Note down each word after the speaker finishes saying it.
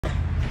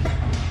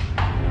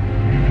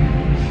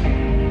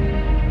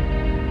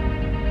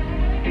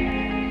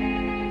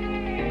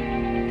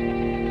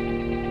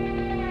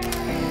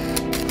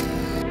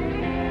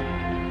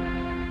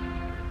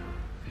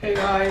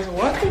guys,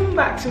 welcome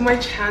back to my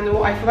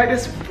channel. I feel like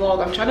this vlog,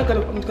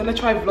 I'm gonna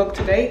try vlog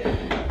today,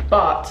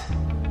 but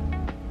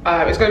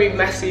it's gonna be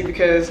messy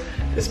because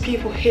there's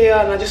people here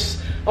and I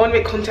want to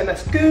make content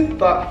that's good,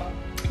 but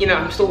you know,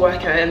 I'm still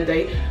working at the end of the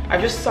day.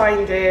 I've just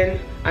signed in.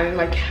 I'm in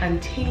my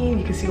canteen.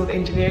 You can see all the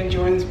engineering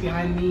drawings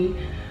behind me.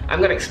 I'm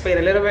gonna explain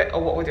a little bit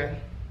of what we're doing.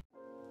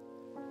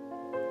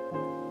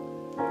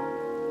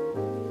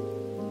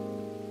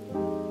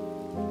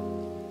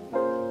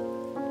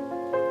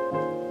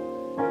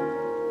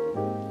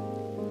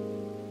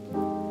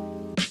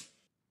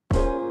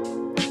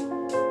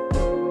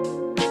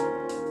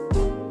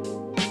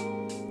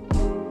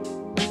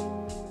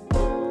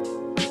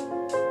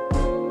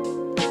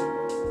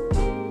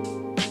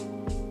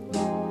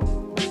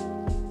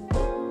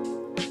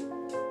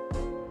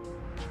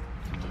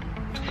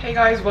 Hey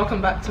guys,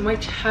 welcome back to my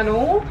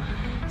channel.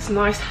 It's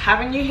nice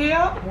having you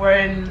here. We're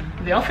in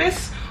the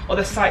office or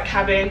the site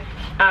cabin,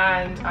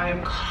 and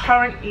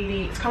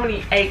it's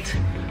currently 8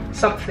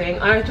 something.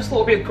 I just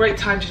thought it would be a great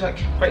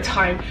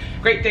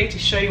day to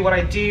show you what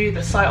I do,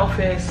 the site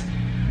office,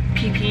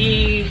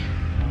 PPE,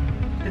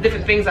 the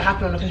different things that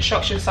happen on a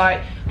construction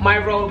site. My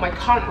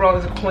current role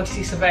is a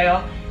quantity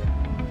surveyor,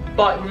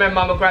 but remember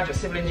I'm a graduate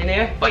civil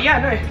engineer. But yeah,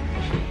 no,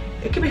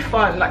 it could be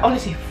fun. Like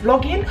honestly,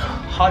 vlogging,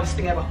 hardest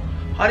thing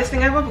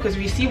ever, because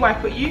if you see why I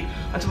put you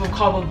on top of a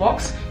cardboard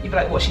box, you'd be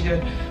like, what's she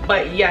doing?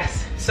 But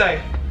yes, so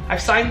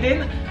I've signed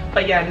in,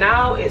 but yeah,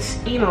 now it's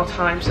email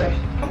time, so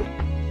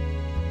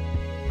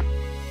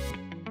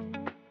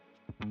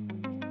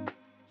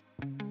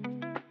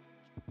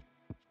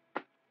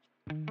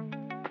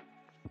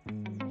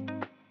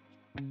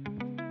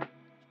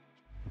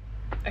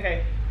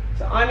okay,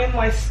 so I'm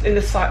in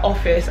the site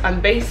office,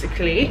 and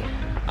basically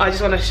I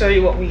just want to show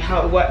you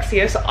how it works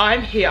here. So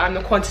I'm here, I'm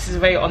the quantity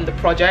surveyor on the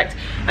project,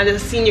 and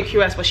there's a senior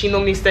QS, but she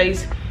normally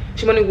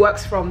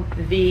works from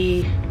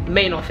the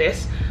main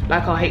office,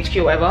 like our HQ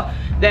or whatever.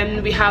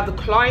 Then we have the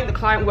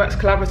client works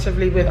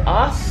collaboratively with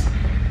us.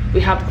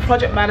 We have the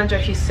project manager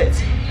who sits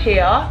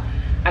here,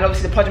 and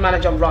obviously the project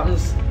manager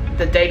runs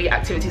the daily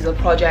activities of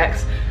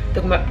projects,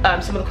 some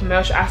of the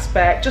commercial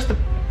aspect, just the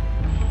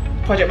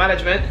project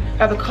management. We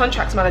have the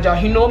contracts manager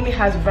who normally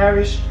has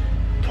various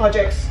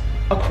projects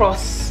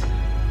across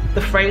the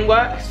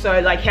framework,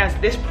 so like he has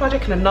this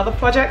project and another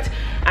project,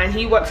 and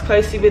he works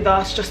closely with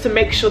us just to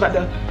make sure that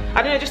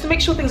just to make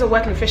sure things are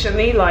working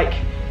efficiently, like,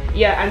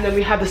 yeah. And then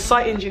we have the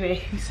site engineer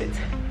who sits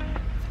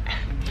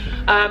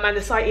and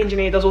the site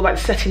engineer does all like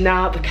setting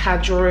out, the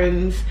CAD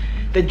drawings,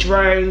 the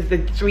drones, the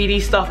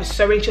 3D stuff. Is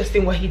so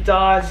interesting what he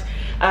does.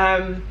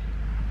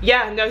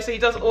 Yeah, no, so he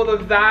does all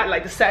of that,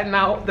 like the setting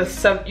out, the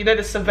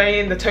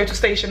surveying, the total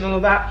station and all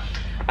of that.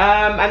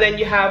 And then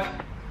you have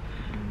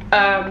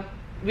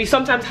we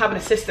sometimes have an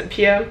assistant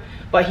PM,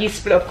 but he's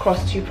split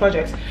across 2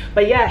 projects.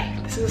 But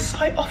yeah, this is a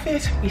site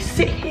office. We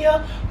sit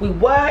here, we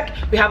work,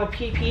 we have a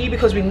PPE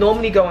because we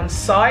normally go on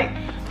site.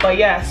 But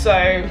yeah, so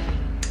I'm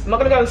not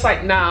gonna go on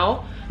site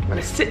now. I'm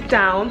gonna sit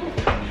down.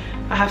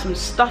 I have some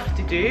stuff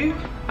to do,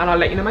 and I'll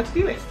let you know my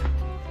to-do list.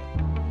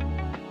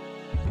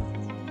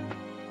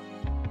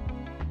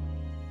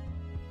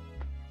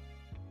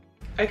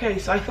 Okay,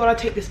 so I thought I'd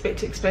take this bit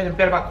to explain a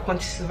bit about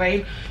quantity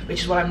surveying,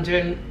 which is what I'm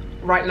doing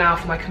right now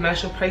for my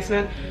commercial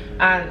placement.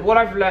 And what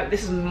I've learned,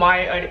 this is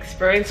my own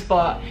experience,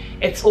 but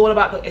it's all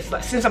about it's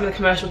like, since I'm in the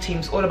commercial team,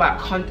 it's all about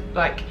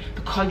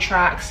the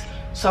contracts,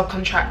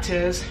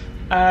 subcontractors,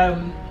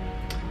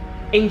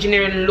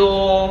 engineering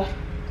law,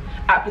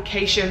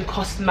 application,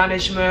 cost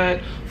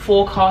management,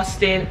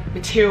 forecasting,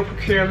 material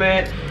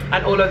procurement,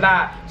 and all of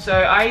that. So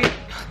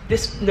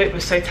this note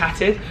was so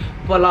tattered,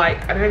 but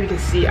like, I don't know if you can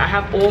see, I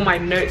have all my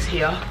notes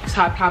here. That's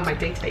how I plan my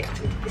day-to-day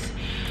activities.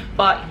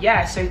 But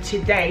yeah, so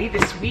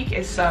this week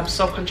is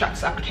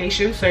subcontractors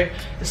application. So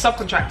the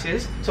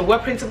subcontractors, so we're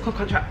principal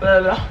contractors.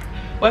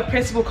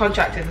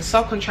 The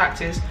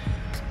subcontractors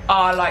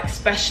are like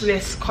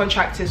specialist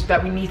contractors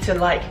that we need to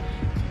like.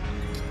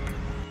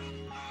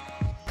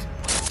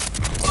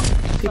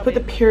 So you put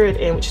the period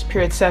in, which is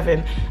period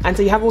 7, and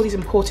so you have all these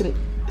important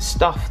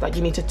stuff that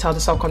you need to tell the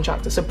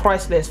subcontractor. So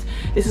price list,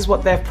 this is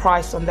what they've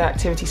priced on their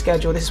activity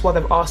schedule, this is what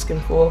they're asking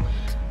for.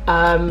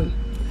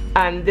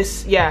 And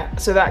this, yeah,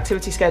 so the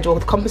activity schedule,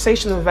 the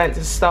compensation of events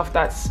is stuff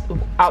that's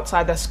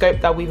outside their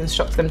scope that we've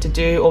instructed them to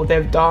do or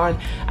they've done,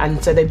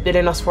 and so they're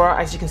bidding us for it.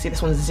 As you can see,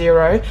 this one's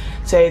 0.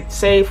 So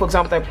say for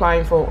example they're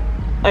applying for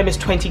almost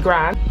 20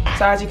 grand.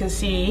 So as you can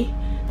see,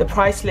 the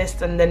price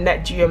list and the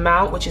net due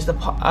amount, which is the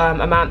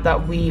amount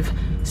that we've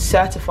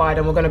certified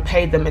and we're going to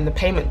pay them in the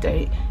payment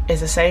date, is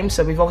the same.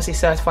 So we've obviously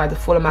certified the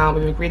full amount,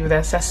 we've agreed with their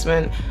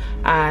assessment,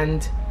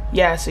 and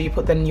yeah, so you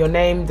put then your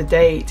name, the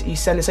date, you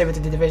send this over to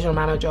the divisional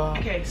manager.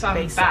 Okay, so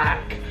I'm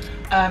back.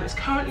 It's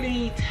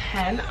currently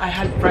 10. I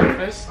had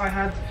breakfast. I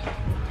had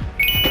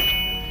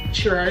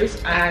churros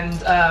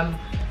and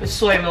with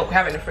soy milk. We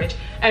have it in the fridge.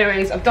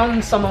 Anyways, I've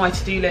done some of my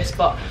to-do list,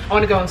 but I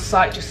want to go on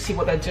site just to see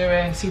what they're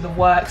doing, see the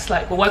works.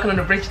 Like, we're working on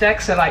a bridge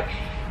deck, so like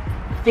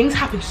things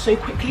happen so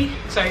quickly.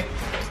 So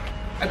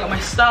I got my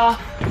stuff,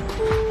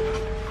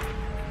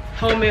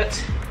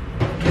 helmet,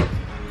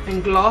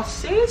 having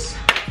glasses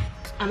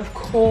and of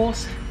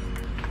course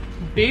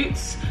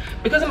boots.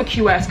 Because I'm a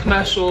QS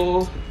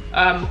commercial,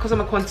 because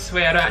I'm a quantity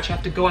surveyor, I don't actually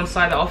have to go on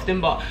site that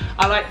often, but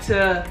I like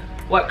to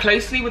work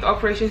closely with the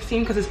operations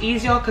team because it's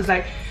easier, because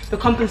like the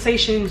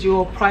compensations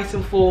you're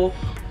pricing for,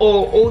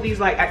 or all these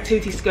like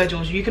activity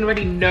schedules, you can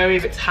already know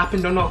if it's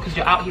happened or not because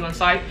you're out here on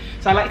site.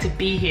 So I like to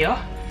be here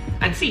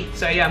and see.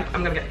 So yeah,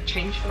 I'm gonna get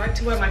changed. I like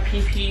to wear my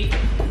PP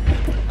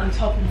on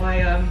top of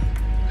my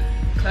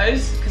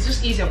clothes because it's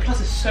just easier.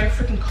 Plus it's so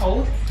freaking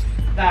cold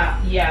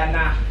that, yeah,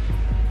 nah,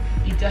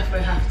 you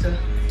definitely have to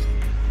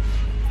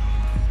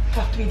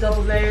be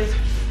double layered.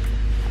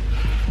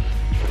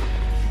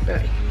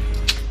 But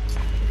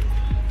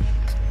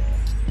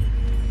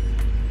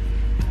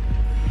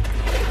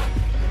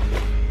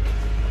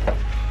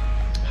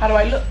how do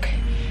I look?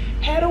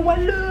 How do I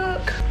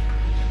look?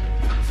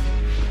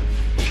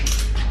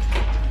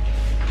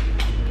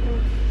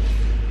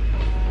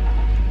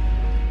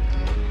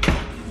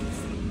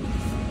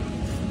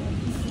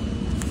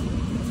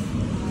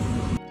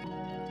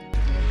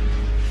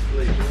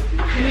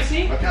 Can you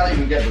see? I can't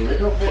even get the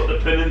lid off. Put the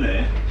pin in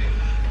there.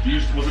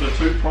 Was it a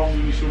two-prong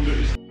when you summed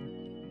it?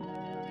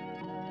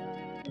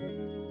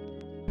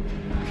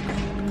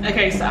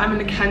 Okay, so I'm in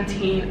the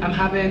canteen. I'm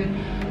having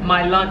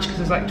my lunch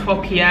because it's like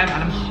 12 p.m.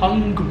 and I'm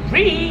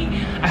hungry.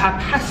 I have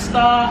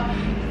pasta.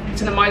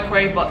 It's in the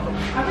microwave, but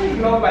I don't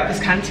even know about this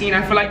canteen.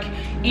 I feel like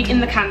eating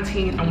the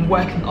canteen and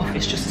working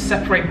office just to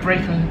separate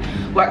break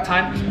and work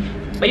time.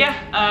 But yeah,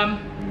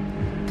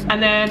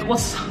 and then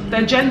what's the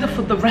agenda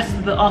for the rest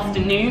of the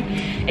afternoon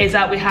is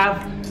that we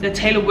have the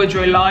Taylor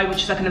Woodrow Live,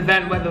 which is like an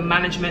event where the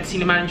management,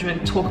 senior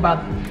management, talk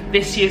about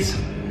this year's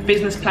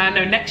business plan,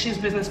 no, next year's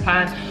business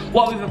plan,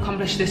 what we've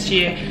accomplished this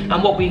year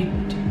and what we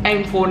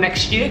aim for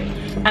next year.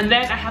 And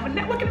then I have a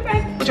networking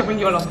event, which I'll bring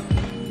you along.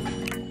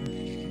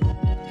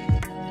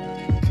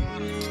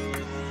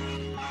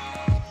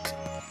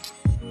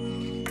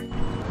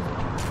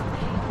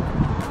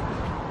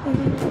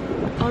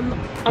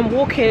 I'm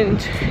walking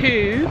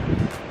to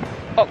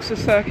Oxford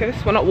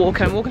Circus. Well, not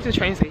walking, I'm walking to the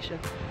train station.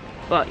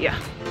 But yeah.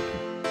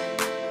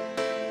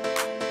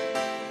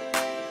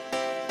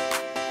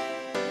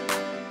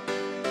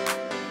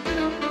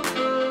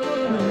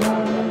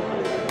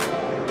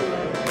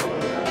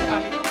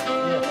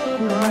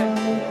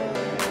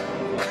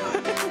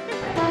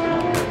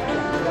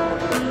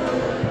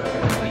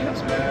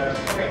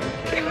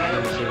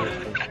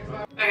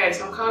 Okay,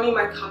 so I'm currently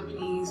my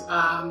company's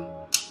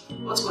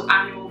what's called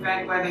annual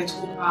event where they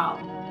talk about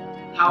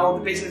how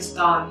the business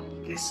done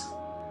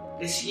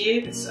this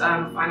year, this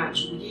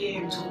financial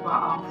year. We talk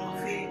about our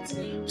profits,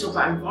 we talk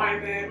about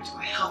environment, we talk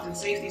about health and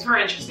safety. It's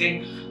very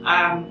interesting.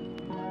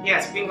 Yeah,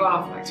 it's been going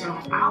on for like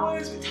 2.5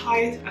 hours. We're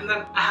tired, and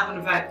then I have an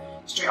event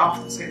straight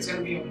after, so it's going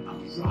to be a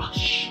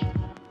rush.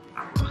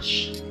 A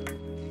rush.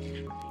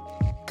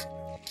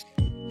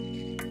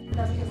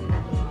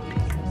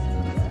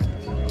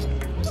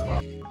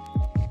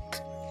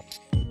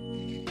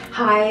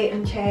 Hi,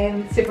 I'm Che,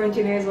 I'm a civil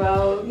engineer as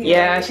well.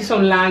 Yeah, she's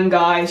from Lang,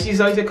 guys. She's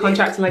always a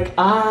contractor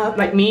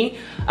like me.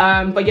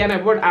 But yeah, no,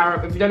 we're at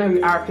ARUP. If you don't know who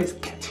ARUP is,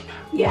 get to know.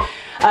 Yeah.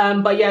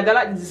 But yeah, they're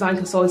like the design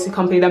consultancy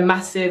company. They're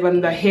massive,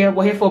 and we're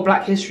here for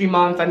Black History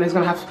Month, and there's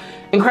gonna have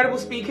incredible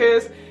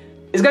speakers.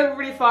 It's gonna be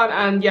really fun,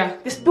 and yeah,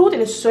 this building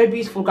is so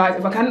beautiful, guys.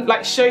 If I can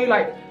like show you,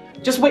 like,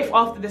 just wait for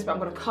after this, but I'm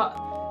gonna cut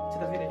to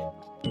the video.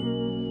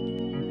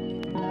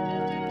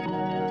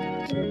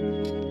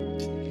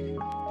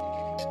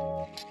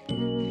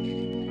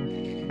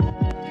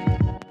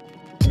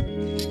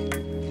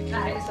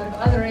 Sort of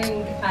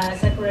othering,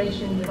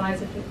 separation,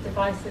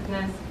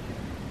 divisiveness,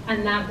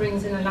 and that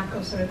brings in a lack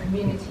of sort of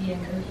community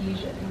and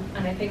cohesion.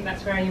 And I think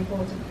that's very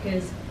important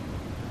because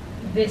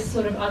this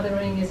sort of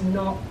othering is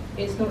not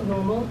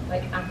normal,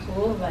 like, at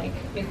all. Like,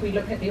 if we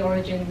look at the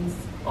origins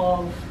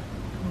of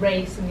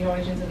race and the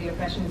origins of the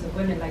oppressions of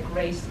women, like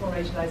race or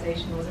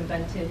racialization was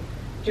invented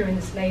during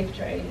the slave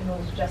trade in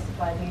order to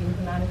justify the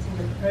inhumanity of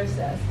the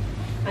process.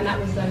 And that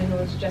was done in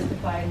order to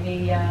justify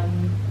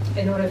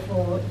in order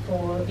for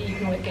the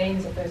economic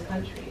gains of those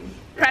countries.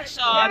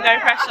 Pressure, no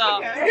pressure.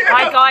 Okay.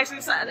 Hi guys,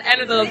 it's at the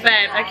end of the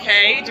event,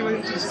 okay? Do you want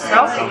to introduce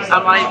yourself?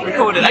 Am I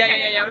recorded?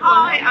 Okay. Yeah.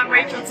 Hi, I'm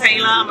Rachel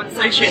Taylor. I'm an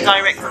Associate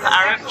Director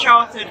at ARUP,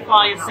 Chartered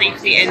Fire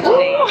Safety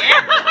Engineer.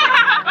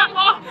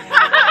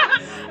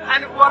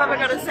 And what am I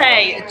going to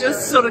say?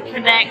 Just sort of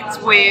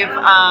connect with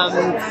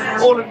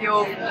all of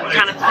your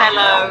kind of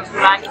fellow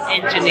Black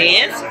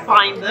engineers.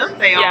 Find them,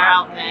 they are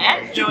out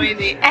there. Join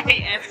the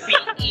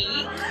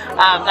AFBE.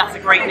 That's a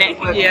great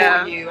network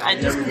for you.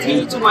 And just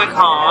continue to work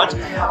hard.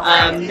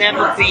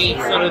 Never be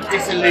sort of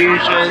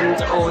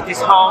disillusioned or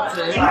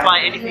disheartened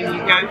by anything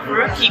you go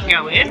through. Keep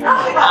going.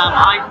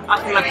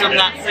 I feel I've done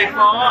that so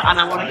far, and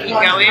I want to keep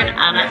going.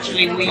 And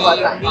actually, we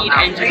need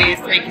engineers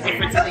to make a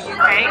difference in the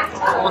UK,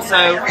 but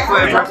also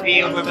further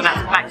afield, whether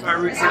that's back to our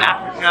roots in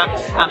Africa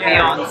and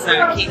beyond.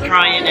 So keep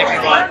trying,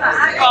 everyone.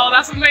 Oh,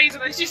 that's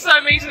amazing. She's so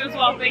amazing as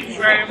well. Thank you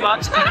very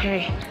much.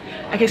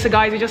 Okay, so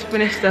guys, we just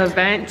finished the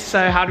event.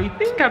 So how do you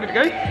think? How did it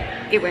go?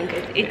 It went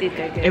good. It did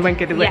go good. It went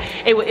good.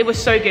 It was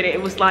so good.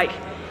 It was like,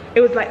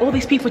 it was like all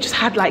these people just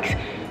had like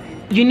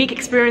unique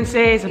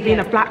experiences of being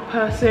a black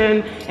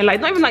person, and like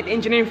not even like the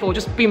engineering field,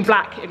 just being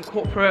black in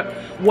corporate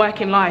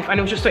working life. And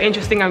it was just so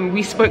interesting. And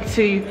we spoke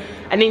to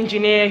an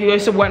engineer who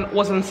also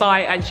was on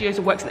site, and she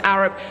also works in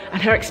ARUP,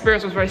 and her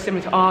experience was very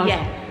similar to ours.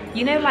 Yeah,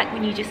 you know, like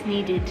when you just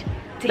needed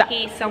to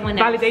hear someone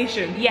else.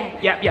 Validation.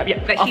 Yeah.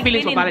 Like our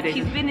feelings were validated.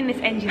 She's been in this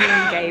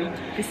engineering game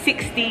for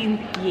 16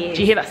 years.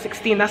 Do you hear that?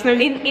 16? That's no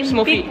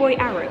small feat. Big Boy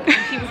ARUP.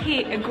 She was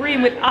here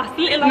agreeing with us.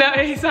 No,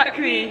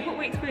 exactly. What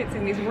we're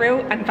experiencing is real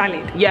and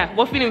valid. Yeah,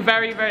 we're feeling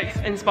very, very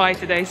inspired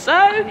today. So,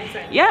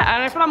 yeah,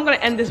 and I feel I'm going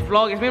to end this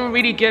vlog. It's been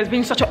really good. It's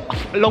been such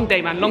a long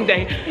day, man. Long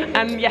day.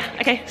 And yeah,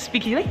 okay,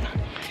 speak to you later.